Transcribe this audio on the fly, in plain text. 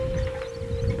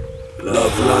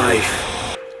Love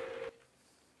life.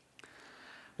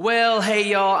 Well,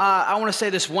 hey, y'all, I want to say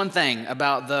this one thing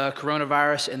about the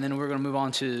coronavirus, and then we're going to move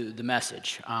on to the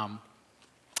message.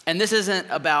 And this isn't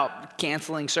about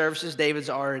canceling services. David's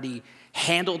already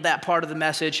handled that part of the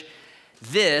message.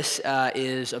 This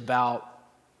is about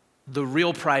the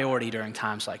real priority during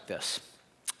times like this,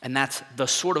 and that's the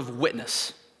sort of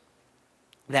witness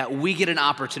that we get an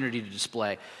opportunity to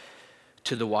display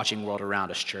to the watching world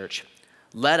around us, church.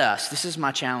 Let us, this is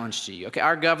my challenge to you. Okay,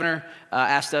 our governor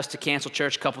asked us to cancel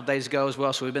church a couple of days ago as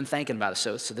well, so we've been thinking about it.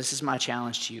 So this is my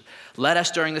challenge to you. Let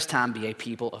us during this time be a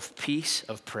people of peace,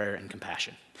 of prayer, and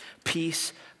compassion.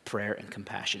 Peace, prayer, and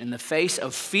compassion. In the face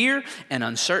of fear and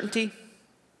uncertainty,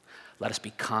 let us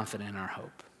be confident in our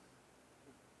hope.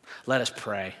 Let us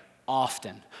pray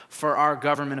often for our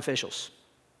government officials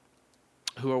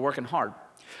who are working hard,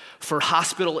 for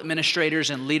hospital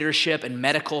administrators and leadership and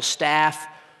medical staff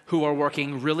who are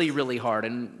working really, really hard,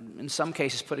 and in some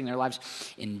cases putting their lives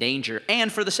in danger, and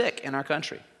for the sick in our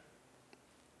country.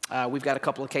 We've got a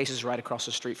couple of cases right across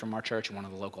the street from our church in one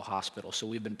of the local hospitals, so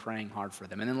we've been praying hard for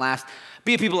them. And then last,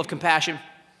 be a people of compassion.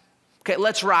 Okay,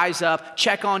 let's rise up,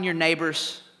 check on your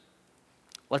neighbors.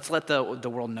 Let's let the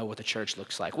world know what the church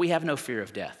looks like. We have no fear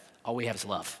of death. All we have is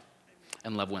love,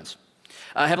 and love wins.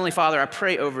 Heavenly Father, I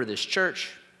pray over this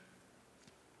church.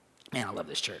 Man, I love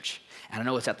this church. And I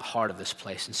know it's at the heart of this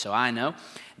place. And so I know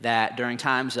that during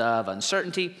times of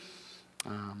uncertainty,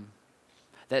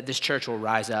 that this church will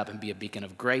rise up and be a beacon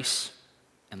of grace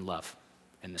and love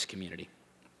in this community.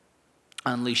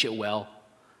 Unleash it well.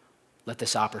 Let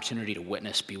this opportunity to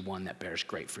witness be one that bears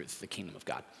great fruit to the kingdom of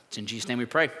God. It's in Jesus' name we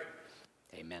pray.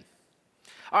 Amen.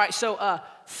 All right, so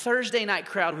Thursday night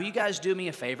crowd, will you guys do me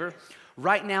a favor?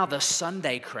 Right now, the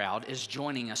Sunday crowd is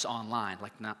joining us online.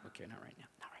 Not right now.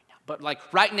 But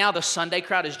right now, the Sunday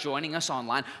crowd is joining us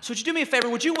online. So would you do me a favor?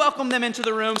 Would you welcome them into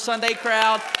the room, Sunday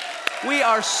crowd? We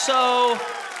are so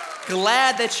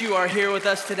glad that you are here with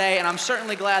us today, and I'm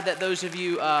certainly glad that those of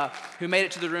you who made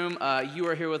it to the room, you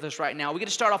are here with us right now. We get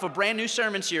to start off a brand new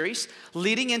sermon series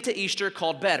leading into Easter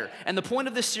called Better. And the point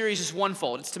of this series is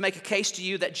onefold. It's to make a case to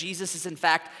you that Jesus is in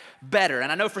fact better.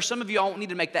 And I know for some of you, I won't need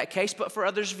to make that case, but for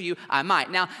others of you, I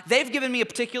might. Now, they've given me a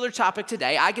particular topic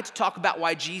today. I get to talk about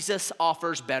why Jesus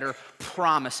offers better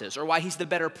promises, or why he's the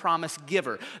better promise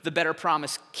giver, the better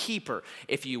promise keeper,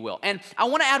 if you will. And I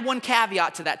want to add one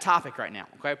caveat to that topic right now,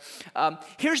 okay?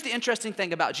 Here's the interesting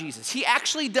thing about Jesus. He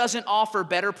actually doesn't offer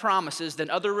better promises than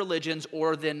other religions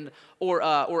or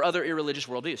other irreligious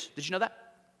worldviews. Did you know that?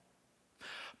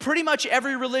 Pretty much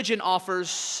every religion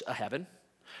offers a heaven.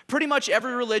 Pretty much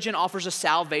every religion offers a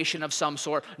salvation of some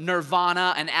sort,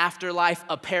 nirvana, an afterlife,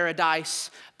 a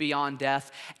paradise beyond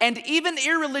death. And even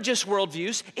irreligious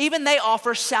worldviews, even they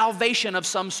offer salvation of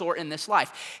some sort in this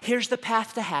life. Here's the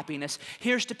path to happiness.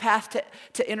 Here's the path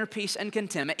to inner peace and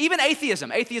contentment. Even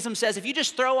atheism. Atheism says if you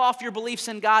just throw off your beliefs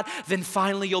in God, then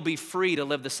finally you'll be free to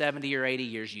live the 70 or 80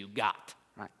 years you got.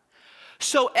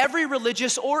 So every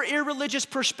religious or irreligious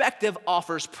perspective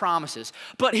offers promises.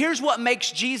 But here's what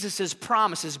makes Jesus'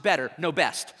 promises better, no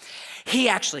best. He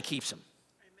actually keeps them.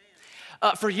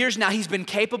 For years now, he's been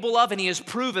capable of and he has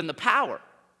proven the power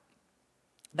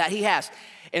that he has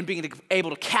in being able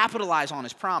to capitalize on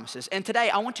his promises. And today,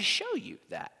 I want to show you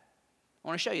that.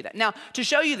 Now, to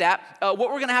show you that, what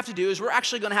we're going to have to do is we're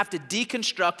actually going to have to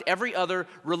deconstruct every other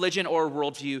religion or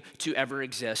worldview to ever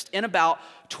exist in about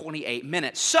 28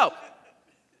 minutes. So,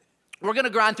 we're going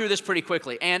to grind through this pretty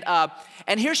quickly, and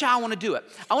here's how I want to do it.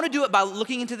 I want to do it by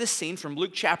looking into this scene from Luke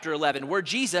chapter 11, where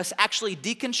Jesus actually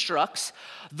deconstructs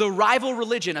the rival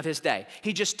religion of his day.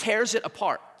 He just tears it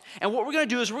apart. And what we're going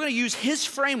to do is we're going to use his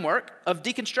framework of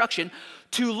deconstruction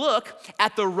to look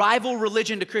at the rival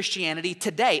religion to Christianity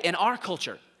today in our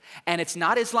culture. And it's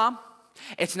not Islam,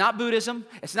 it's not Buddhism,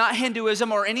 it's not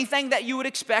Hinduism, or anything that you would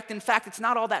expect. In fact, it's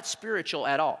not all that spiritual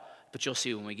at all. But you'll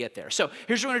see when we get there. So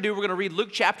here's what we're going to do. We're going to read Luke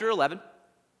chapter 11.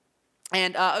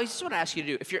 And this is what I ask you to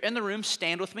do. If you're in the room,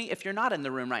 stand with me. If you're not in the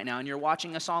room right now and you're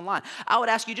watching us online, I would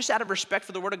ask you, just out of respect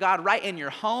for the Word of God, right in your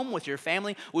home with your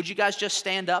family, would you guys just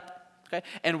stand up? Okay.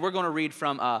 And we're going to read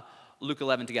from Luke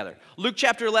 11 together. Luke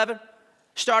chapter 11,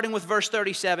 starting with verse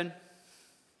 37.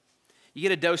 You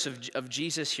get a dose of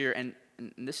Jesus here. And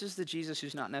this is the Jesus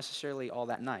who's not necessarily all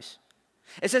that nice.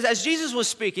 It says, as Jesus was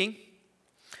speaking,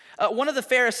 one of the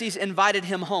Pharisees invited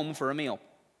him home for a meal.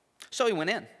 So he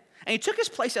went in, and he took his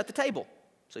place at the table.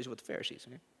 So he's with the Pharisees.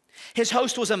 Okay? His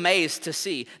host was amazed to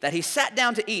see that he sat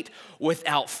down to eat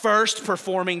without first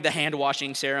performing the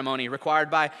hand-washing ceremony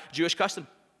required by Jewish custom.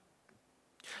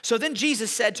 So then Jesus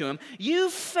said to him,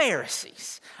 you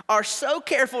Pharisees are so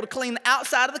careful to clean the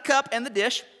outside of the cup and the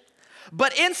dish,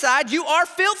 But inside you are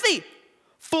filthy,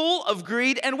 full of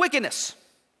greed and wickedness.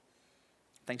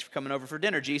 Thanks for coming over for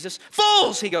dinner, Jesus.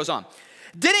 Fools, he goes on.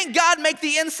 Didn't God make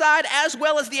the inside as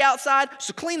well as the outside?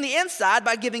 So clean the inside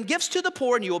by giving gifts to the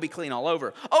poor, and you will be clean all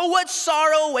over. Oh, what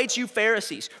sorrow awaits you,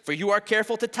 Pharisees, for you are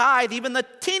careful to tithe even the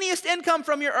teeniest income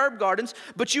from your herb gardens,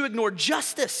 but you ignore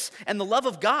justice and the love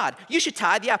of God. You should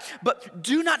tithe, yeah, but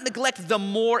do not neglect the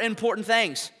more important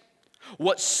things.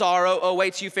 What sorrow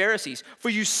awaits you, Pharisees, for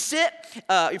you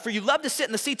love to sit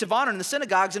in the seats of honor in the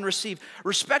synagogues and receive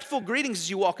respectful greetings as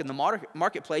you walk in the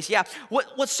marketplace. Yeah,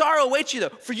 what sorrow awaits you, though?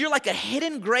 For you're like a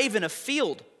hidden grave in a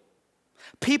field.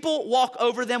 People walk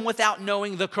over them without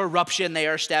knowing the corruption they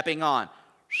are stepping on.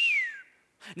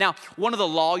 Now, one of the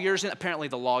lawyers, and apparently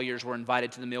the lawyers were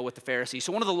invited to the meal with the Pharisees,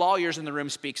 so one of the lawyers in the room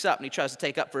speaks up, and he tries to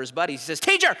take up for his buddies. He says,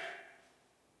 "Teacher,"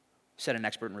 said an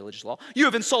expert in religious law, "you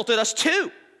have insulted us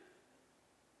too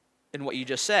in what you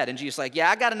just said." And Jesus is like, "Yeah,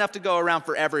 I got enough to go around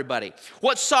for everybody.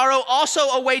 What sorrow also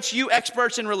awaits you,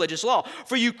 experts in religious law,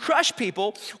 for you crush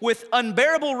people with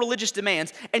unbearable religious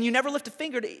demands, and you never lift a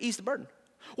finger to ease the burden.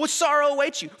 What sorrow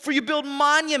awaits you, for you build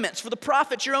monuments for the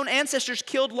prophets your own ancestors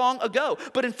killed long ago,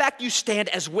 but in fact you stand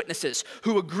as witnesses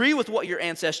who agree with what your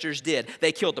ancestors did.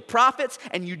 They killed the prophets,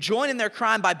 and you join in their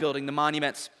crime by building the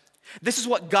monuments. This is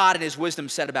what God in his wisdom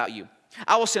said about you.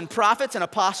 I will send prophets and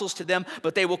apostles to them,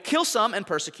 but they will kill some and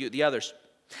persecute the others.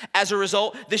 As a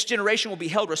result, this generation will be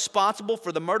held responsible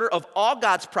for the murder of all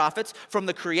God's prophets from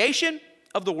the creation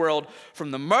of the world,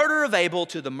 from the murder of Abel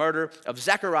to the murder of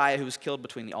Zechariah, who was killed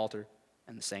between the altar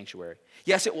and the sanctuary.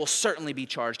 Yes, it will certainly be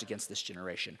charged against this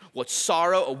generation. What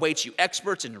sorrow awaits you,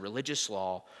 experts in religious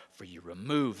law, for you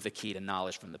remove the key to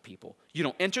knowledge from the people. You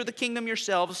don't enter the kingdom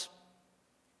yourselves,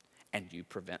 and you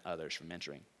prevent others from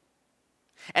entering."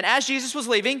 And as Jesus was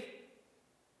leaving,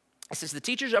 it says the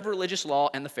teachers of religious law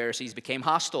and the Pharisees became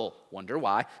hostile. Wonder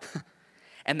why?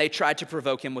 And they tried to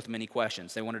provoke him with many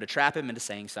questions. They wanted to trap him into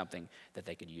saying something that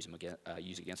they could use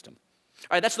against him.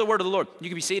 All right, that's the word of the Lord. You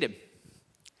can be seated.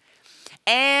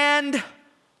 And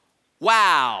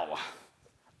wow.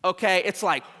 Okay, it's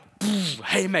like,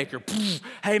 haymaker,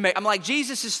 haymaker. I'm like,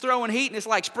 Jesus is throwing heat, and it's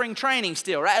like spring training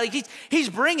still, right? Like he's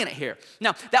bringing it here.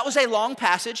 Now, that was a long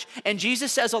passage, and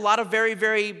Jesus says a lot of very,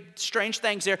 very strange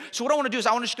things there. So what I want to do is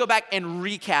I want to just go back and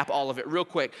recap all of it real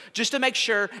quick, just to make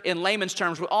sure, in layman's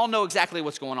terms, we all know exactly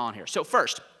what's going on here. So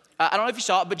first, I don't know if you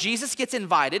saw it, but Jesus gets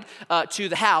invited to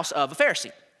the house of a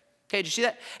Pharisee. Okay, did you see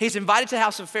that? He's invited to the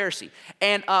house of a Pharisee.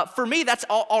 And for me, that's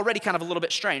already kind of a little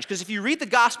bit strange, because if you read the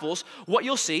Gospels, what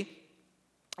you'll see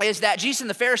is that Jesus and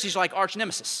the Pharisees are like arch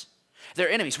nemesis. They're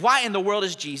enemies. Why in the world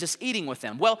is Jesus eating with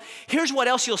them? Well, here's what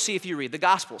else you'll see if you read the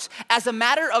Gospels. As a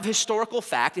matter of historical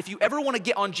fact, if you ever want to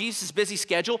get on Jesus' busy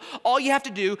schedule, all you have to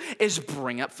do is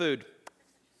bring up food.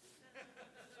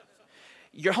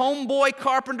 Your homeboy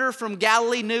carpenter from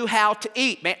Galilee knew how to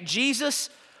eat. Man, Jesus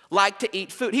liked to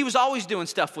eat food. He was always doing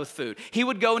stuff with food. He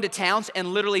would go into towns and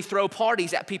literally throw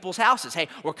parties at people's houses. Hey,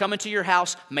 we're coming to your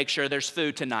house, make sure there's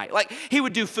food tonight. Like, he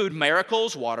would do food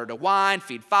miracles, water to wine,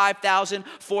 feed 5,000,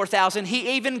 4,000.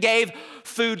 He even gave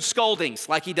food scoldings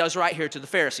like he does right here to the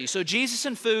Pharisees. So Jesus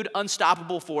and food,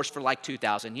 unstoppable force for like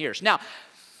 2,000 years. Now,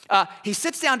 he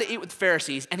sits down to eat with the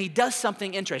Pharisees, and he does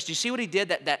something interesting. You see what he did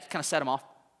that kind of set him off?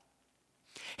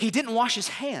 He didn't wash his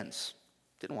hands.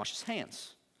 Didn't wash his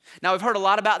hands. Now, we've heard a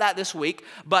lot about that this week,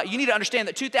 but you need to understand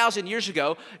that 2,000 years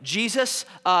ago, Jesus,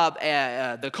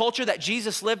 the culture that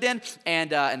Jesus lived in,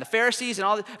 and the Pharisees and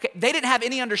all that, okay, they didn't have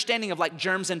any understanding of like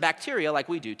germs and bacteria like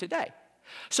we do today.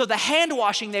 So the hand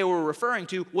washing they were referring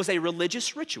to was a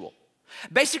religious ritual.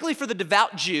 Basically, for the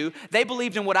devout Jew, they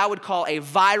believed in what I would call a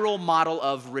viral model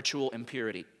of ritual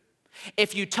impurity.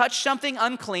 If you touch something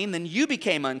unclean, then you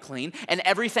became unclean, and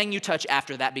everything you touch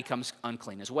after that becomes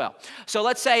unclean as well. So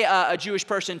let's say a Jewish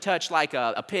person touched like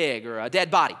a pig or a dead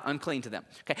body, unclean to them.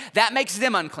 Okay, that makes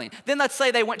them unclean. Then let's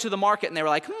say they went to the market and they were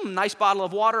like, nice bottle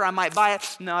of water, I might buy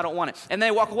it. No, I don't want it. And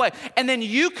they walk away. And then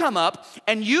you come up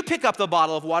and you pick up the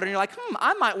bottle of water and you're like,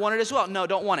 I might want it as well. No,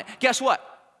 don't want it. Guess what?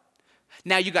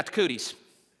 Now you got the cooties,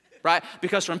 right?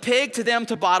 Because from pig to them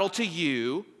to bottle to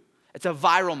you, it's a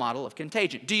viral model of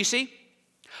contagion. Do you see?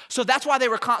 So that's why they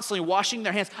were constantly washing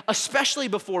their hands, especially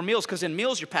before meals, because in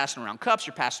meals you're passing around cups,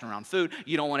 you're passing around food.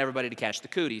 You don't want everybody to catch the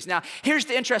cooties. Now, here's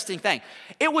the interesting thing.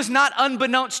 It was not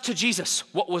unbeknownst to Jesus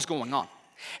what was going on.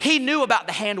 He knew about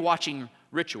the hand-washing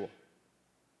ritual.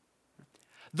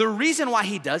 The reason why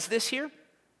he does this here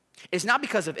is not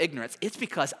because of ignorance. It's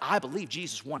because I believe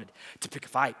Jesus wanted to pick a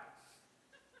fight.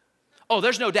 Oh,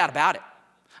 there's no doubt about it.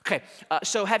 Okay,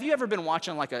 so have you ever been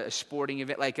watching like a sporting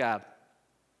event, like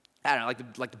I don't know,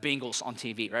 like the Bengals on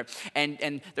TV, right?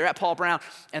 And they're at Paul Brown,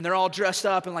 and they're all dressed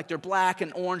up, and like they're black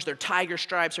and orange, they're tiger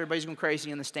stripes, everybody's going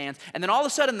crazy in the stands. And then all of a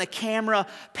sudden, the camera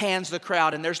pans the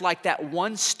crowd, and there's like that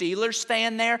one Steelers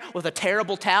fan there with a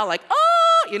terrible towel, like,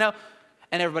 oh, you know?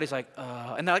 And everybody's like,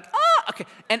 and they're like, oh, okay.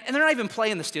 And they're not even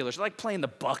playing the Steelers. They're like playing the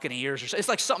Buccaneers or something. It's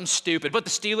like something stupid. But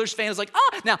the Steelers fan is like,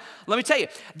 oh. Now, let me tell you,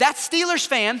 that Steelers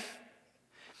fan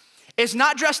is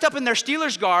not dressed up in their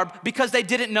Steelers garb because they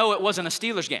didn't know it wasn't a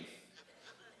Steelers game.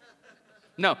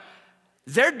 No,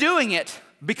 they're doing it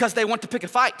because they want to pick a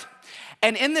fight.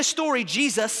 And in this story,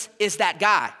 Jesus is that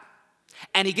guy.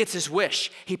 And he gets his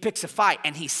wish. He picks a fight,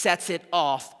 and he sets it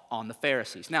off on the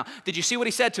Pharisees. Now, did you see what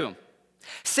he said to him?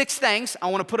 6 things. I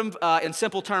want to put them in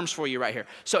simple terms for you right here.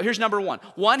 So here's number 1.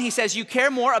 1, he says, you care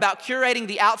more about curating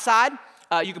the outside.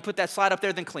 You can put that slide up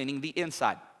there than cleaning the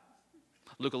inside.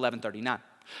 Luke 11:39.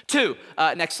 2,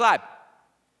 next slide.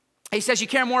 He says you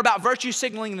care more about virtue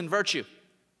signaling than virtue.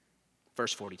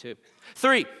 Verse 42.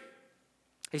 3,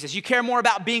 he says you care more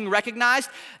about being recognized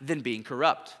than being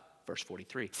corrupt. Verse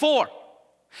 43. 4,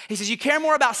 he says you care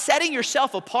more about setting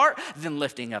yourself apart than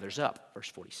lifting others up. Verse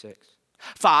 46.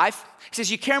 5, he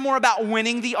says you care more about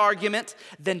winning the argument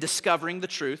than discovering the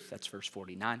truth. That's verse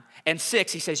 49. And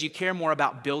 6, he says you care more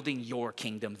about building your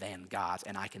kingdom than God's.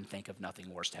 And I can think of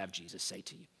nothing worse to have Jesus say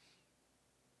to you.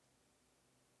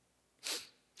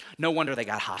 No wonder they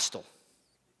got hostile.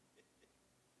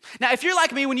 Now, if you're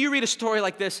like me, when you read a story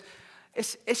like this,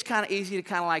 it's kind of easy to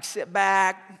kind of like sit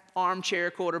back,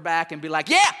 armchair quarterback, and be like,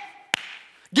 yeah,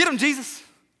 get him, Jesus.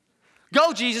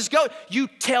 Go, Jesus, go. You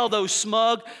tell those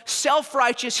smug,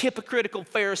 self-righteous, hypocritical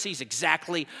Pharisees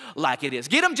exactly like it is.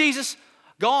 Get him, Jesus.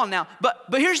 Go on now. But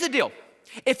here's the deal.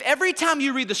 If every time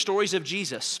you read the stories of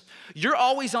Jesus, you're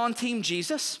always on team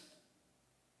Jesus,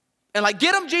 and like,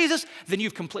 get him, Jesus, then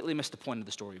you've completely missed the point of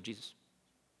the story of Jesus.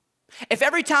 If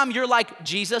every time you're like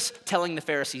Jesus telling the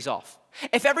Pharisees off,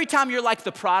 if every time you're like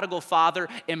the prodigal father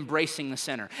embracing the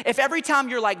sinner, if every time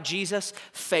you're like Jesus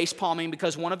face palming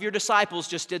because one of your disciples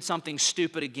just did something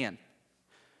stupid again,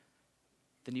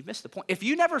 then you've missed the point. If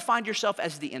you never find yourself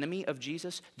as the enemy of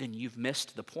Jesus, then you've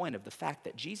missed the point of the fact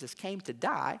that Jesus came to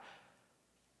die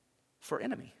for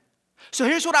enemy. So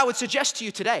here's what I would suggest to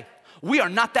you today. We are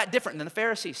not that different than the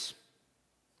Pharisees.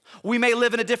 We may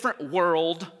live in a different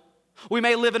world. We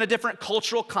may live in a different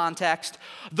cultural context.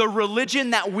 The religion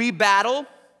that we battle,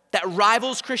 that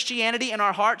rivals Christianity in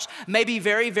our hearts, may be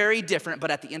very, very different,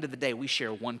 but at the end of the day, we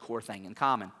share one core thing in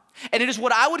common. And it is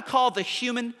what I would call the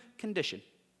human condition.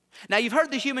 Now, you've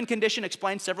heard the human condition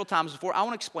explained several times before. I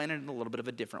want to explain it in a little bit of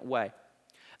a different way.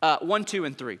 1, 2,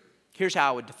 and 3. Here's how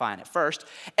I would define it. First,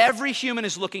 every human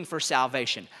is looking for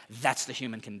salvation. That's the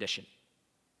human condition.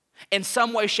 In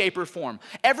some way, shape, or form.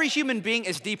 Every human being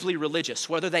is deeply religious,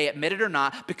 whether they admit it or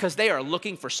not, because they are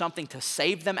looking for something to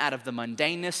save them out of the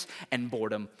mundaneness and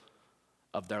boredom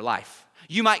of their life.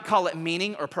 You might call it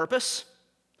meaning or purpose.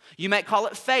 You might call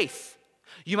it faith.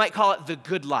 You might call it the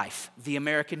good life, the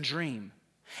American dream.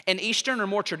 In Eastern or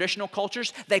more traditional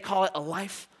cultures, they call it a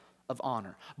life of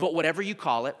honor. But whatever you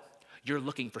call it, you're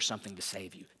looking for something to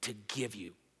save you, to give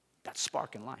you that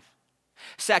spark in life.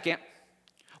 Second,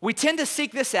 we tend to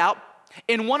seek this out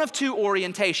in one of 2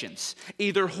 orientations,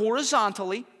 either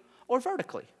horizontally or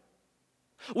vertically.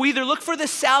 We either look for this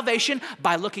salvation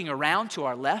by looking around to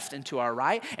our left and to our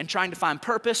right and trying to find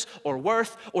purpose or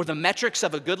worth or the metrics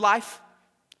of a good life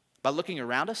by looking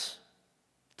around us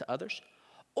to others,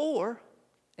 or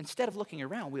instead of looking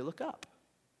around, we look up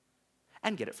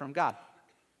and get it from God.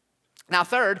 Now,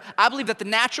 third, I believe that the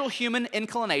natural human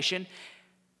inclination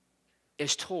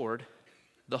is toward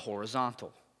the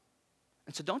horizontal.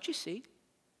 And so don't you see?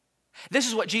 This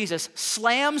is what Jesus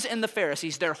slams in the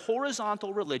Pharisees, their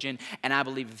horizontal religion, and I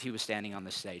believe if he was standing on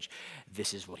this stage,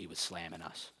 this is what he would slam in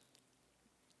us.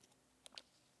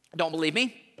 Don't believe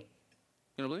me? You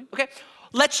don't believe me? Okay.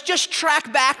 Let's just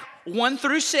track back 1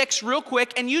 through 6 real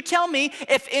quick, and you tell me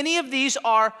if any of these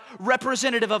are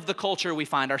representative of the culture we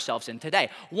find ourselves in today.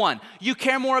 1, you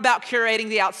care more about curating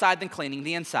the outside than cleaning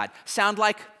the inside. Sound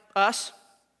like us?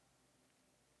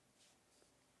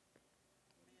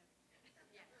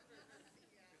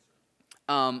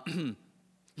 No,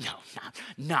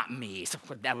 not me.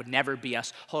 That would never be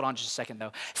us. Hold on just a second,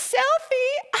 though.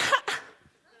 Selfie!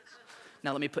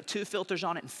 Now, let me put 2 filters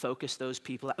on it and focus those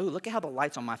people out. Oh, look at how the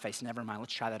light's on my face. Never mind.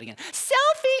 Let's try that again.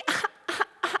 Selfie!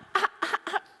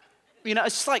 You know,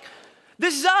 it's just like,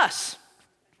 this is us.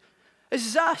 This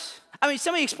is us. I mean,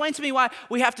 somebody explain to me why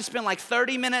we have to spend like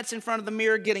 30 minutes in front of the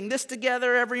mirror getting this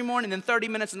together every morning, then 30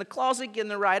 minutes in the closet getting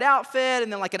the right outfit,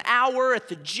 and then like an hour at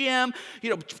the gym,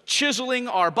 chiseling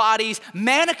our bodies,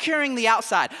 manicuring the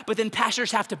outside. But then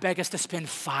pastors have to beg us to spend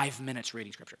 5 minutes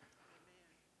reading Scripture.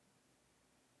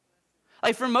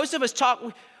 Like for most of us,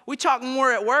 we talk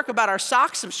more at work about our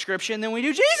sock subscription than we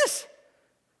do Jesus.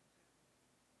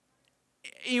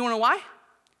 You want to know why?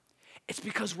 It's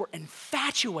because we're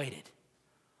infatuated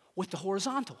with the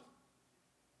horizontal.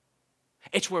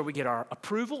 It's where we get our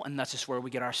approval, and that's just where we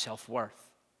get our self-worth.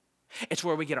 It's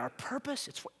where we get our purpose.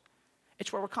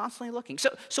 It's where we're constantly looking.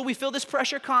 So we feel this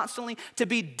pressure constantly to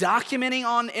be documenting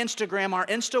on Instagram our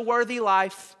Insta-worthy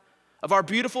life of our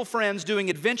beautiful friends doing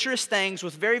adventurous things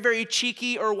with very, very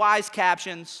cheeky or wise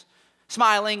captions,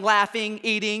 smiling, laughing,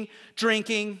 eating,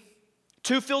 drinking,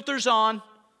 2 filters on,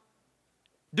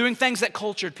 doing things that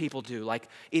cultured people do, like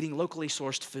eating locally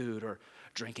sourced food or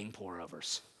drinking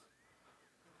pour-overs.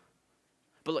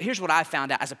 But look, here's what I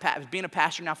found out as being a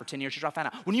pastor now for 10 years. Here's what I found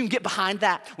out. When you can get behind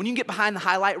that, when you can get behind the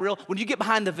highlight reel, when you get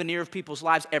behind the veneer of people's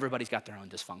lives, everybody's got their own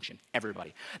dysfunction.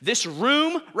 Everybody. This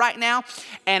room right now,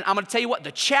 and I'm going to tell you what,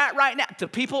 the chat right now, the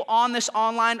people on this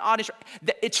online audience,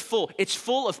 it's full. It's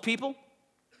full of people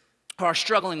who are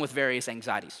struggling with various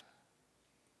anxieties.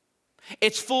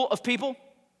 It's full of people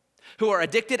who are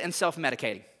addicted and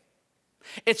self-medicating.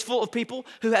 It's full of people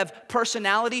who have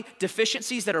personality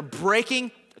deficiencies that are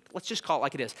breaking, let's just call it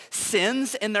like it is,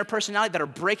 sins in their personality that are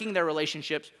breaking their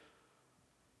relationships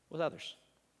with others.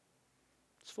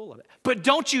 It's full of it. But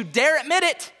don't you dare admit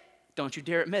it. Don't you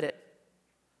dare admit it.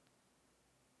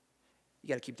 You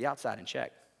got to keep the outside in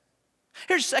check.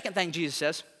 Here's the second thing Jesus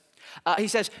says. He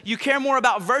says, you care more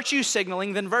about virtue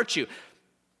signaling than virtue.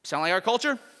 Sound like our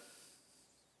culture?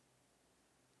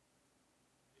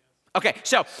 Okay,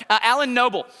 so Alan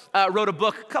Noble wrote a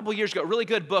book a couple years ago, a really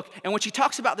good book, in which he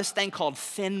talks about this thing called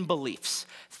thin beliefs.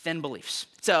 Thin beliefs.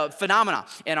 It's a phenomenon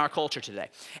in our culture today.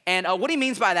 And what he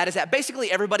means by that is that basically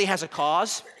everybody has a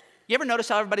cause. You ever notice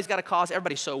how everybody's got a cause?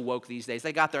 Everybody's so woke these days.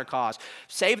 They got their cause.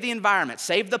 Save the environment,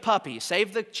 save the puppies,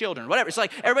 save the children, whatever. It's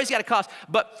like everybody's got a cause.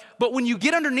 But when you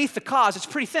get underneath the cause, it's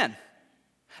pretty thin.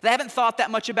 They haven't thought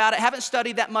that much about it, haven't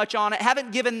studied that much on it,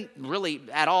 haven't given really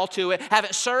at all to it,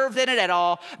 haven't served in it at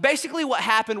all. Basically what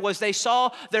happened was they saw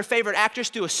their favorite actress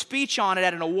do a speech on it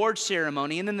at an award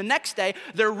ceremony, and then the next day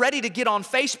they're ready to get on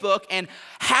Facebook and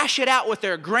hash it out with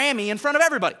their Grammy in front of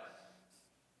everybody.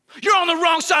 You're on the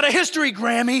wrong side of history,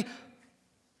 Grammy.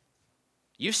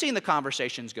 You've seen the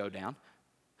conversations go down.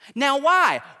 Now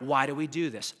why? Why do we do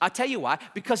this? I'll tell you why.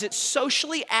 Because it's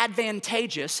socially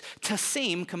advantageous to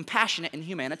seem compassionate and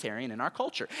humanitarian in our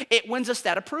culture. It wins us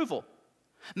that approval.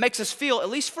 Makes us feel,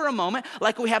 at least for a moment,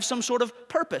 like we have some sort of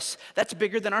purpose that's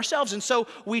bigger than ourselves. And so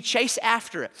we chase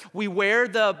after it. We wear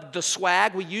the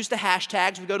swag. We use the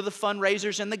hashtags. We go to the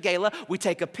fundraisers and the gala. We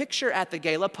take a picture at the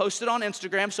gala, post it on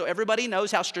Instagram so everybody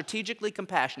knows how strategically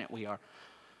compassionate we are.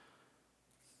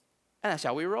 And that's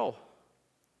how we roll.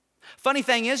 Funny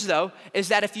thing is, though, is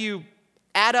that if you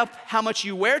add up how much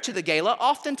you wear to the gala,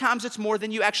 oftentimes it's more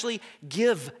than you actually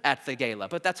give at the gala.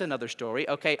 But that's another story.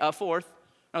 Okay,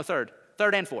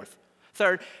 third and fourth.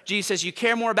 Third, Jesus says you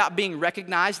care more about being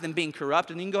recognized than being corrupt.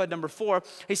 And you can go ahead, number 4.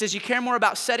 He says you care more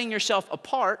about setting yourself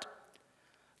apart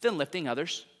than lifting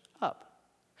others up.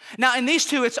 Now, in these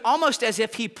two, it's almost as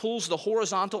if he pulls the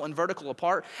horizontal and vertical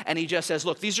apart, and he just says,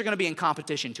 look, these are going to be in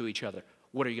competition to each other.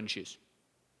 What are you going to choose?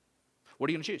 What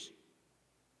are you going to choose?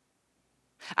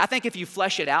 I think if you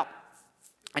flesh it out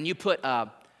and you put a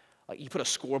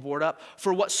scoreboard up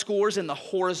for what scores in the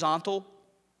horizontal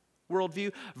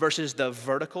worldview versus the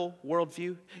vertical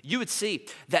worldview, you would see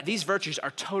that these virtues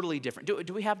are totally different.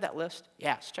 Do we have that list?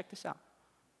 Yes, check this out.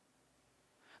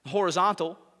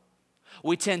 Horizontal,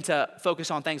 we tend to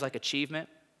focus on things like achievement,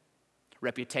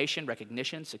 reputation,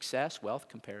 recognition, success, wealth,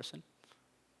 comparison.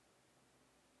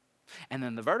 And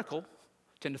then the vertical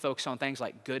tend to focus on things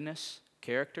like goodness,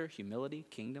 character, humility,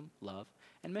 kingdom, love,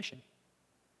 and mission.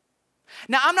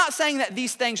 Now, I'm not saying that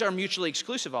these things are mutually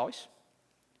exclusive always,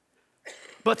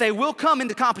 but they will come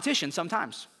into competition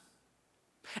sometimes.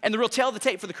 And the real tale of the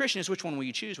tape for the Christian is which one will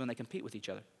you choose when they compete with each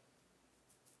other.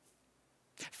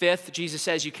 Fifth, Jesus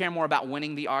says you care more about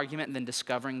winning the argument than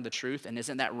discovering the truth. And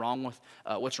isn't that wrong with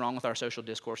what's wrong with our social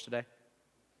discourse today?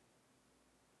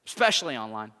 Especially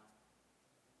online.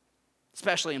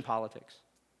 Especially in politics.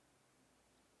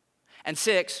 And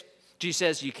 6, Jesus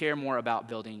says you care more about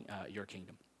building your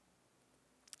kingdom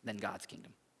than God's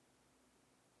kingdom.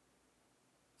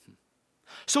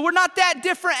 So we're not that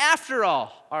different after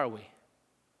all, are we?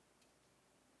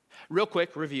 Real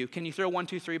quick review. Can you throw 1,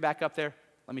 2, 3 back up there?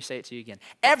 Let me say it to you again.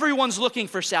 Everyone's looking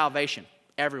for salvation.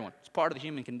 Everyone. It's part of the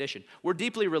human condition. We're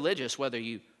deeply religious, whether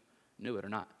you knew it or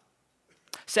not.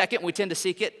 Second, we tend to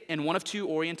seek it in one of two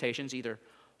orientations, either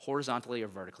horizontally or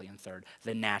vertically. And third,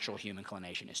 the natural human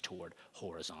inclination is toward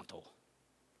horizontal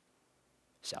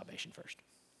salvation first.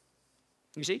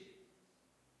 You see?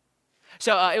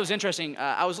 So it was interesting.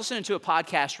 I was listening to a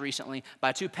podcast recently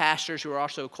by two pastors who are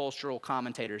also cultural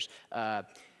commentators,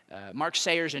 Mark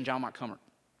Sayers and John Mark Comer.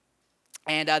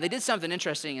 And they did something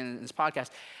interesting in this podcast.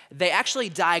 They actually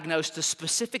diagnosed a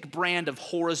specific brand of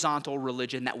horizontal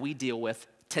religion that we deal with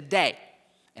today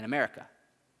in America.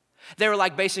 They were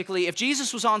like, basically, if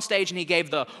Jesus was on stage and he gave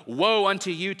the woe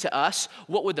unto you to us,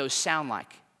 what would those sound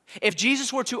like? If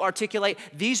Jesus were to articulate,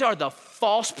 these are the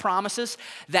false promises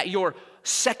that your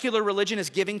secular religion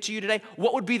is giving to you today,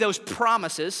 what would be those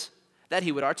promises that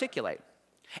he would articulate?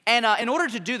 And in order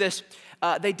to do this,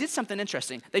 they did something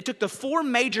interesting. They took the 4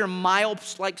 major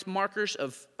mile-like markers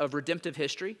of redemptive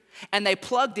history, and they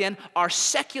plugged in our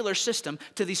secular system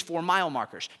to these 4 mile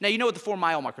markers. Now, you know what the 4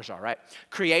 mile markers are, right?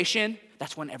 Creation,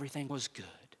 that's when everything was good.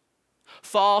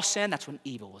 Fall, sin, that's when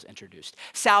evil was introduced.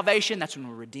 Salvation, that's when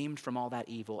we're redeemed from all that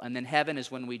evil. And then heaven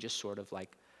is when we just sort of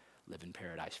like live in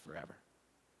paradise forever.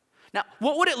 Now,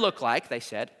 what would it look like, they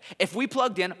said, if we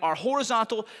plugged in our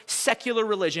horizontal secular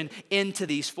religion into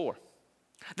these 4?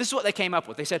 This is what they came up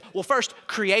with. They said, well, first,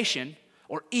 creation,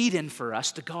 or Eden for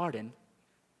us, the garden,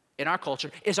 in our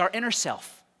culture, is our inner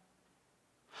self.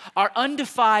 Our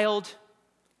undefiled,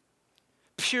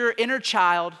 pure inner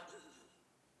child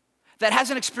that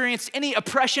hasn't experienced any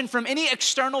oppression from any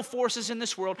external forces in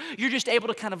this world. You're just able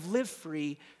to kind of live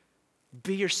free,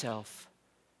 be yourself,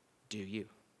 do you.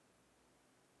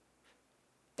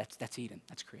 That's Eden,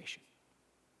 that's creation.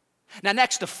 Now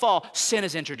next, the fall, sin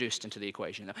is introduced into the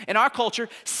equation. In our culture,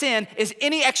 sin is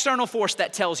any external force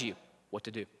that tells you what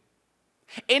to do.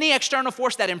 Any external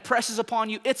force that impresses upon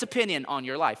you its opinion on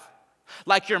your life.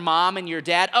 Like your mom and your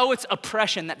dad, it's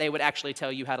oppression that they would actually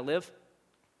tell you how to live.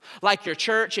 Like your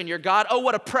church and your God,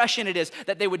 what oppression it is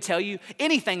that they would tell you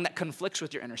anything that conflicts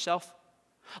with your inner self.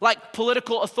 Like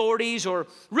political authorities or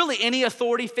really any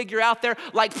authority figure out there,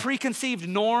 like preconceived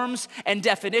norms and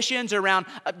definitions around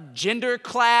gender,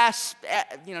 class,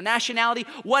 nationality,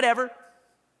 whatever.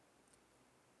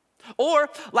 Or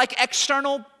like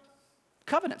external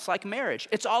covenants, like marriage.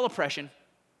 It's all oppression.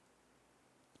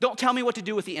 Don't tell me what to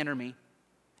do with the inner me.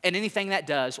 And anything that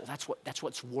does, that's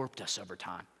what's warped us over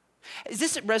time. Is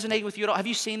this resonating with you at all? Have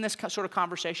you seen this sort of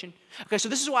conversation? Okay, so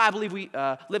this is why I believe we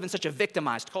live in such a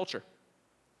victimized culture.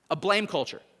 A blame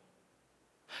culture.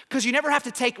 Because you never have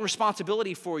to take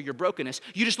responsibility for your brokenness.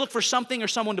 You just look for something or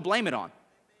someone to blame it on.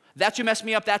 That's who messed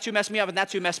me up, that's who messed me up, and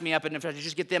that's who messed me up. And if I could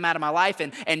just get them out of my life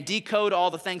and decode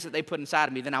all the things that they put inside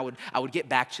of me, then I would get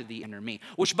back to the inner me.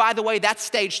 Which, by the way, that's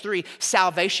stage 3.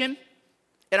 Salvation,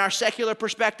 in our secular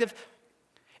perspective,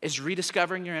 is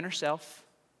rediscovering your inner self.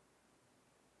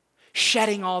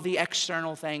 Shedding all the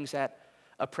external things that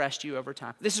oppressed you over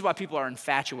time. This is why people are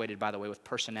infatuated, by the way, with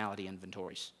personality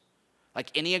inventories.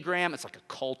 Like Enneagram, it's like a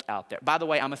cult out there. By the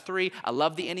way, I'm a 3. I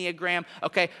love the Enneagram.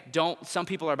 Okay, some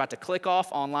people are about to click off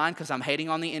online because I'm hating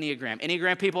on the Enneagram.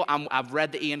 Enneagram people, I've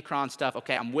read the Ian Cron stuff.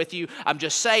 Okay, I'm with you. I'm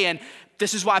just saying,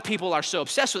 this is why people are so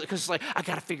obsessed with it, because it's like, I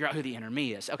got to figure out who the inner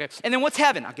me is. Okay, and then what's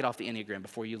heaven? I'll get off the Enneagram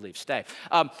before you leave. Stay.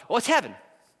 What's heaven?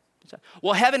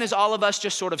 Well, heaven is all of us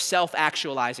just sort of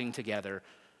self-actualizing together,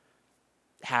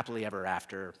 happily ever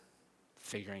after,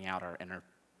 figuring out our inner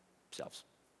selves.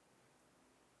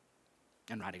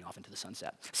 And riding off into the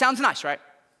sunset. Sounds nice, right?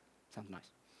 Sounds nice.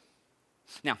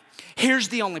 Now, here's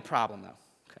the only problem, though.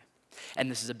 Okay, and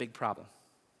this is a big problem.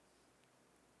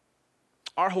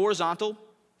 Our horizontal,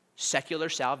 secular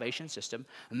salvation system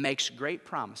makes great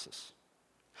promises.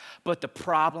 But the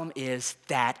problem is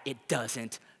that it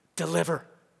doesn't deliver.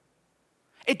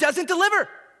 It doesn't deliver.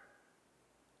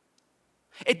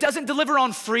 It doesn't deliver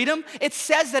on freedom. It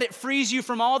says that it frees you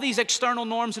from all these external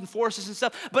norms and forces and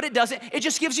stuff, but it doesn't. It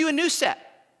just gives you a new set.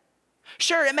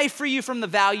 Sure, it may free you from the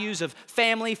values of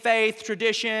family, faith,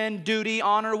 tradition, duty,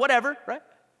 honor, whatever, right?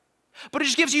 But it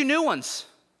just gives you new ones,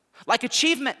 like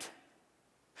achievement,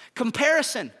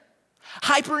 comparison,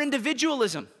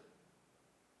 hyper-individualism.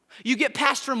 You get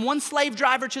passed from one slave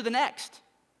driver to the next.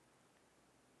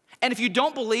 And if you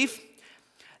don't believe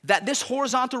that this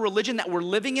horizontal religion that we're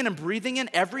living in and breathing in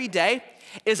every day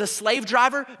is a slave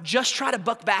driver, just try to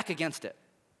buck back against it.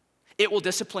 It will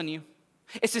discipline you.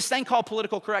 It's this thing called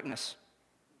political correctness.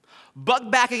 Buck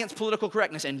back against political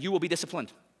correctness and you will be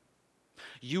disciplined.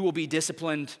 You will be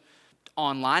disciplined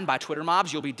online by Twitter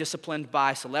mobs. You'll be disciplined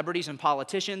by celebrities and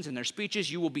politicians and their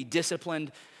speeches. You will be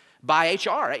disciplined by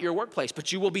HR at your workplace,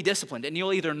 but you will be disciplined, and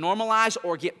you'll either normalize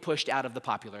or get pushed out of the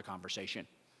popular conversation.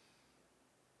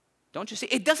 Don't you see?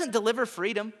 It doesn't deliver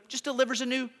freedom, it just delivers a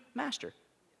new master.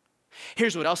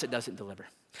 Here's what else it doesn't deliver.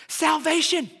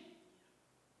 Salvation.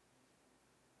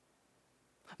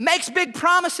 Makes big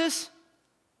promises.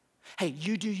 Hey,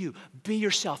 you do you. Be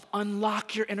yourself.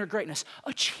 Unlock your inner greatness.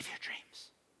 Achieve your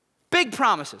dreams. Big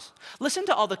promises. Listen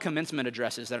to all the commencement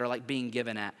addresses that are like being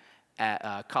given at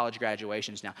college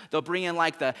graduations now. They'll bring in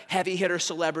like the heavy hitter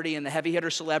celebrity, and the heavy hitter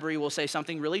celebrity will say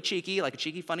something really cheeky, like a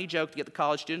cheeky, funny joke to get the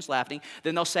college students laughing.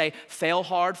 Then they'll say, fail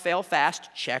hard, fail fast,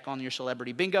 check on your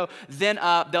celebrity bingo. Then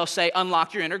they'll say,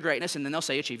 unlock your inner greatness, and then they'll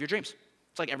say, achieve your dreams.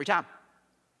 It's like every time.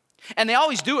 And they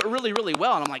always do it really, really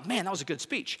well, and I'm like, man, that was a good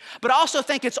speech. But I also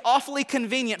think it's awfully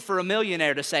convenient for a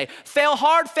millionaire to say, fail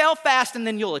hard, fail fast, and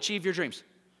then you'll achieve your dreams.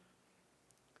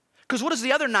 Because what does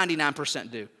the other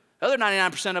 99% do? The other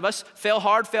 99% of us fail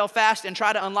hard, fail fast, and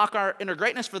try to unlock our inner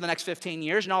greatness for the next 15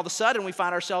 years, and all of a sudden we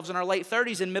find ourselves in our late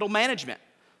 30s in middle management,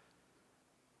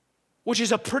 which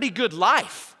is a pretty good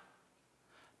life,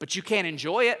 but you can't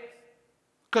enjoy it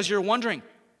because you're wondering,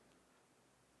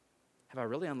 have I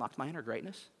really unlocked my inner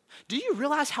greatness? Do you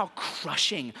realize how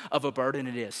crushing of a burden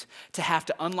it is to have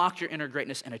to unlock your inner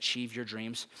greatness and achieve your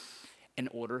dreams in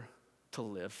order to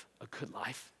live a good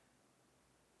life?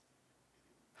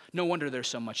 No wonder there's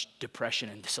so much depression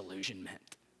and disillusionment.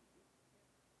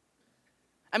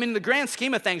 I mean, in the grand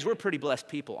scheme of things, we're pretty blessed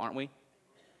people, aren't we?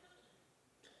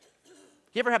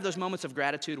 You ever have those moments of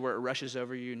gratitude where it rushes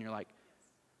over you and you're like,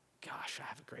 gosh, I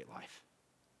have a great life?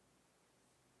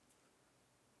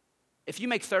 If you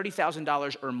make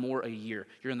 $30,000 or more a year,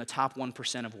 you're in the top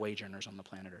 1% of wage earners on the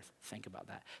planet Earth. Think about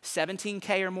that.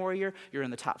 $17K or more a year, you're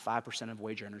in the top 5% of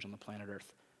wage earners on the planet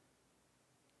Earth.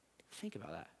 Think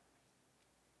about that.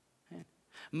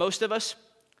 Most of us,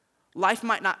 life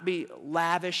might not be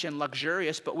lavish and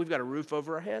luxurious, but we've got a roof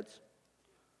over our heads,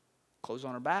 clothes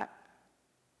on our back,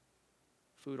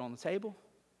 food on the table,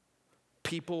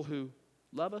 people who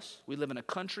love us. We live in a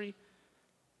country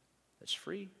that's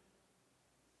free.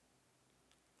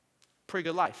 Pretty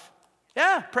good life.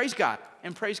 Yeah, praise God,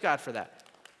 and praise God for that.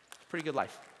 Pretty good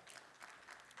life.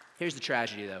 Here's the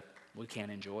tragedy, though. We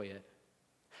can't enjoy it.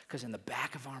 Because in the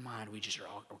back of our mind, we're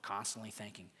constantly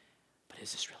thinking, but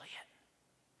is this really it?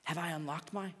 Have I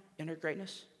unlocked my inner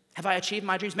greatness? Have I achieved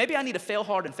my dreams? Maybe I need to fail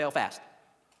hard and fail fast.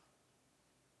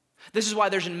 This is why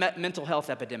there's a mental health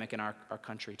epidemic in our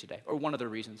country today, or one of the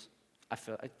reasons. I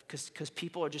feel because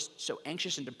people are just so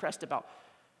anxious and depressed about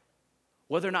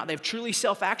whether or not they've truly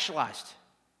self-actualized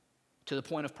to the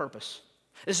point of purpose.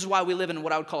 This is why we live in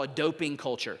what I would call a doping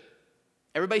culture.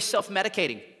 Everybody's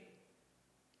self-medicating.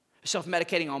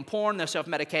 Self-medicating on porn, they're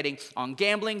self-medicating on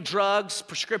gambling, drugs,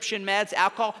 prescription meds,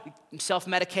 alcohol,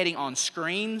 self-medicating on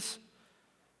screens,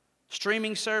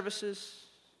 streaming services.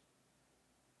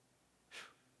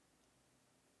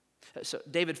 So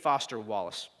David Foster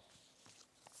Wallace,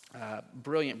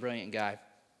 brilliant guy,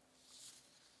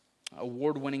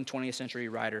 award-winning 20th century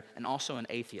writer, and also an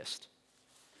atheist,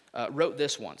 wrote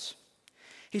this once.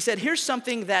 He said, here's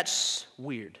something that's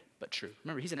weird but true.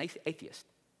 Remember, he's an atheist.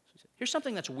 Here's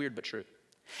something that's weird but true.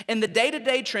 In the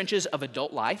day-to-day trenches of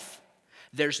adult life,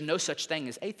 there's no such thing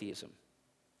as atheism,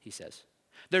 he says.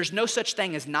 There's no such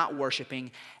thing as not worshiping.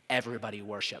 Everybody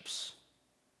worships.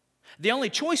 The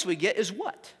only choice we get is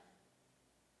what?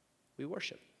 We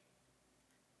worship.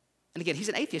 And again, he's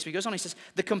an atheist, but he goes on, he says,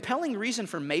 the compelling reason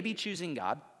for maybe choosing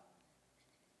God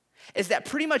is that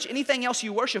pretty much anything else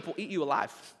you worship will eat you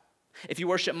alive. If you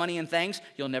worship money and things,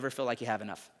 you'll never feel like you have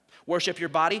enough. Worship your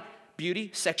body,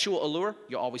 beauty, sexual allure,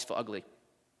 you'll always feel ugly.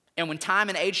 And when time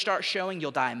and age start showing,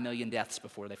 you'll die a million deaths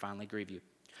before they finally grieve you.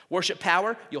 Worship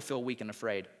power, you'll feel weak and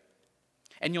afraid.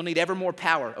 And you'll need ever more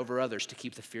power over others to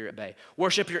keep the fear at bay.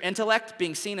 Worship your intellect,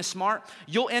 being seen as smart,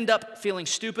 you'll end up feeling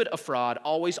stupid, a fraud,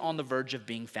 always on the verge of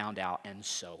being found out, and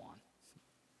so on.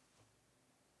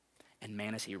 And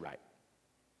man, is he right.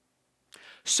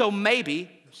 So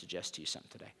maybe, I'll suggest to you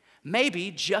something today,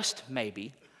 maybe, just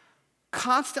maybe,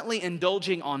 constantly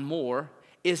indulging on more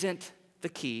isn't the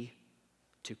key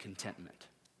to contentment.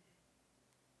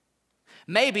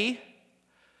 Maybe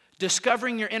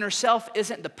discovering your inner self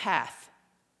isn't the path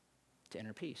to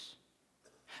inner peace.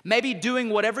 Maybe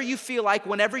doing whatever you feel like,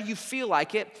 whenever you feel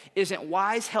like it, isn't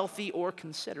wise, healthy, or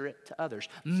considerate to others.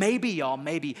 Maybe, y'all,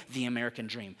 maybe the American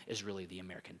dream is really the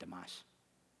American demise.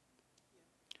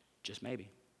 Just maybe.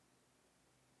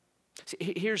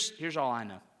 See, here's all I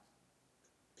know.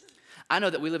 I know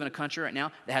that we live in a country right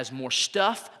now that has more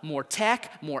stuff, more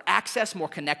tech, more access, more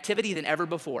connectivity than ever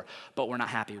before, but we're not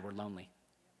happy, we're lonely.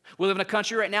 We live in a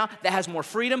country right now that has more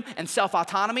freedom and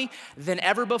self-autonomy than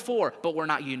ever before, but we're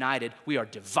not united. We are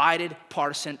divided,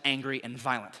 partisan, angry, and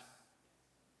violent.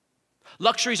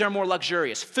 Luxuries are more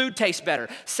luxurious. Food tastes better.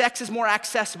 Sex is more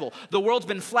accessible. The world's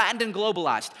been flattened and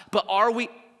globalized. But are we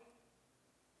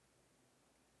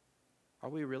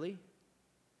really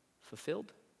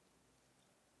fulfilled?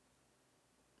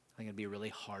 I think it'd be a really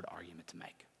hard argument to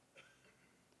make,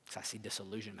 because I see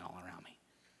disillusionment all around me.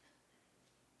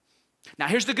 Now,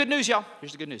 here's the good news, y'all.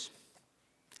 Here's the good news.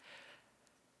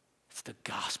 It's the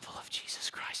gospel of Jesus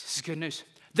Christ. This is good news.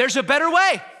 There's a better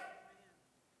way.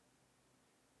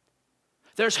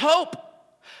 There's hope.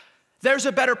 There's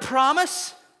a better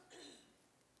promise.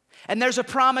 And there's a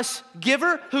promise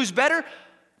giver who's better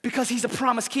because he's a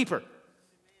promise keeper.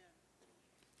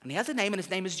 And he has a name, and his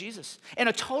name is Jesus. In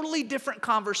a totally different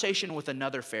conversation with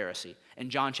another Pharisee in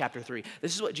John chapter 3,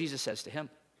 this is what Jesus says to him.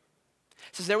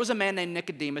 It says, there was a man named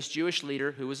Nicodemus, Jewish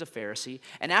leader, who was a Pharisee.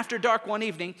 And after dark one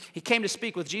evening, he came to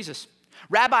speak with Jesus.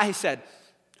 Rabbi, he said,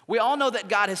 we all know that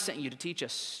God has sent you to teach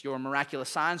us. Your miraculous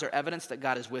signs are evidence that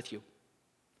God is with you.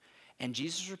 And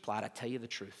Jesus replied, I tell you the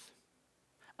truth.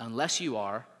 Unless you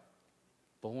are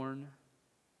born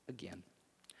again,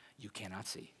 you cannot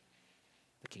see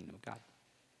the kingdom of God.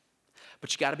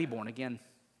 But you got to be born again.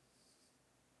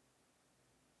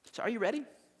 So are you ready?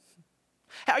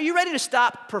 Are you ready to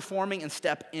stop performing and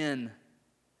step in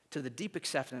to the deep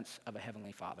acceptance of a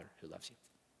heavenly Father who loves you?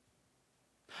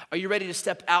 Are you ready to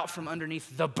step out from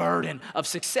underneath the burden of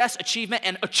success, achievement,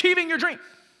 and achieving your dream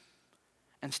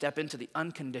and step into the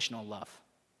unconditional love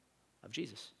of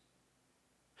Jesus?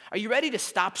 Are you ready to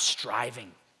stop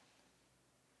striving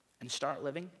and start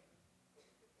living?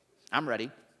 I'm ready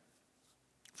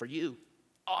for you.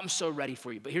 Oh, I'm so ready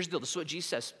for you. But here's the deal. This is what Jesus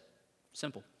says.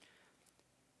 Simple.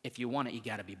 If you want it, you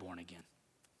got to be born again.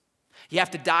 You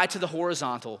have to die to the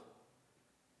horizontal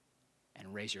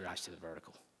and raise your eyes to the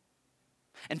vertical.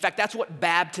 In fact, that's what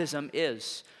baptism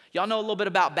is. Y'all know a little bit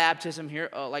about baptism here,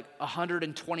 like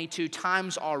 122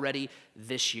 times already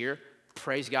this year.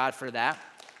 Praise God for that.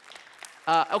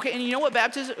 Okay, and you know what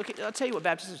baptism, okay, I'll tell you what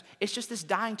baptism is. It's just this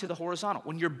dying to the horizontal.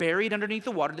 When you're buried underneath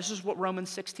the water, this is what Romans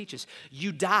 6 teaches.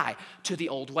 You die to the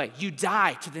old way. You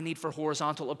die to the need for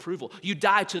horizontal approval. You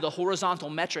die to the horizontal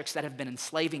metrics that have been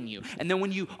enslaving you. And then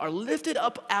when you are lifted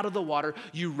up out of the water,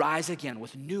 you rise again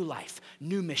with new life,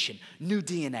 new mission, new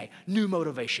DNA, new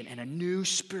motivation, and a new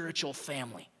spiritual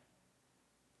family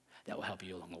that will help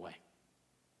you along the way.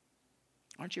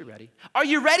 Aren't you ready? Are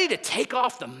you ready to take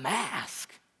off the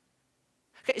mask?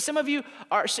 Okay, some of you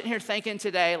are sitting here thinking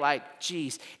today, like,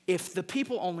 geez, if the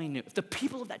people only knew, if the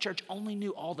people of that church only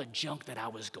knew all the junk that I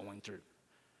was going through,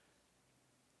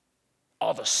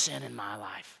 all the sin in my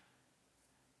life,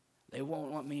 they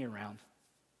won't want me around.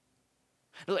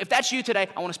 If that's you today,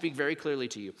 I want to speak very clearly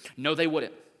to you. No, they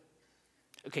wouldn't.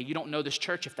 Okay, you don't know this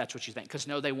church if that's what you think, because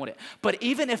no, they wouldn't. But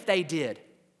even if they did,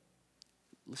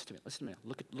 listen to me.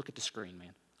 Look at the screen,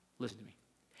 man. Listen to me.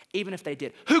 Even if they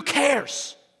did, who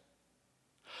cares?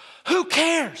 Who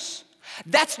cares?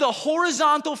 That's the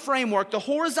horizontal framework, the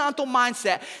horizontal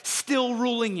mindset still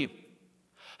ruling you.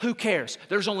 Who cares?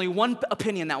 There's only one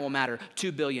opinion that will matter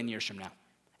 2 billion years from now.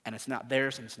 And it's not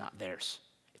theirs and it's not theirs.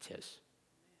 It's his.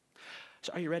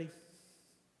 So are you ready?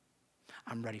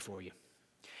 I'm ready for you.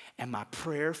 And my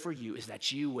prayer for you is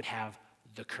that you would have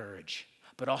the courage,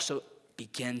 but also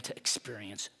begin to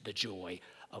experience the joy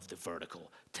of the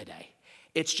vertical today.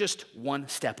 It's just one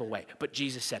step away. But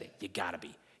Jesus said it. You gotta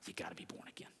be born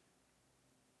again.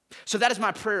 So that is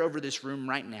my prayer over this room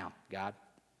right now, God,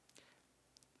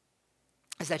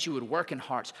 is that you would work in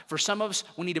hearts. For some of us,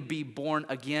 we need to be born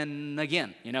again,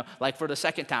 like for the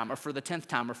second time or for the 10th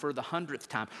time or for the 100th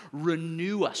time.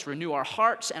 Renew us, renew our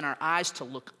hearts and our eyes to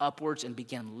look upwards and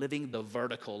begin living the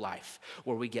vertical life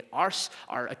where we get our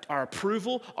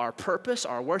approval, our purpose,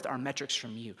 our worth, our metrics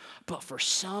from you. But for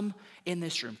some in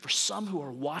this room, for some who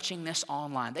are watching this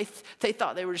online, they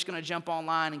thought they were just going to jump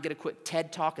online and get a quick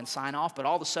TED talk and sign off, but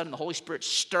all of a sudden the Holy Spirit's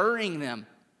stirring them.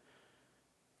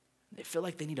 They feel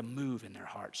like they need a move in their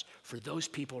hearts. For those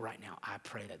people right now, I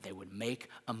pray that they would make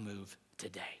a move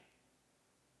today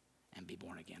and be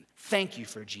born again. Thank you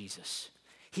for Jesus.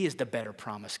 He is the better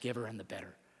promise giver and the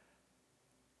better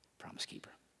promise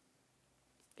keeper.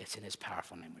 It's in his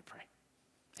powerful name we pray.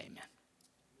 Amen.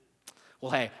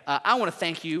 Well, hey, I want to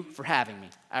thank you for having me.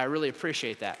 I really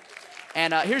appreciate that.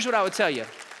 And here's what I would tell you.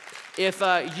 If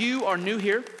you are new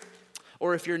here,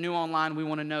 or if you're new online, we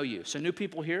want to know you. So new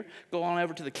people here, go on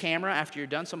over to the camera after you're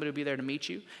done. Somebody will be there to meet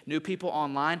you. New people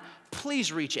online,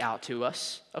 please reach out to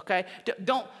us, okay?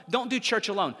 Don't do church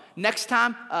alone. Next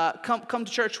time, come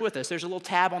to church with us. There's a little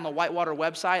tab on the Whitewater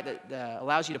website that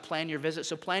allows you to plan your visit.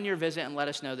 So plan your visit and let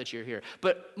us know that you're here.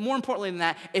 But more importantly than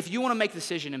that, if you want to make the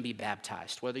decision and be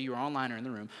baptized, whether you're online or in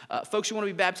the room, folks who want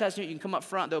to be baptized, you can come up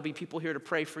front. There'll be people here to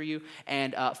pray for you.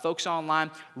 And folks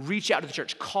online, reach out to the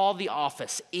church. Call the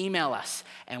office. Email us.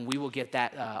 And we will get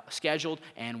that scheduled,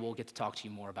 and we'll get to talk to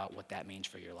you more about what that means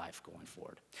for your life going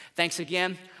forward. Thanks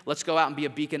again. Let's go out and be a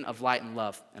beacon of light and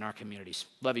love in our communities.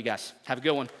 Love you guys. Have a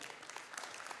good one.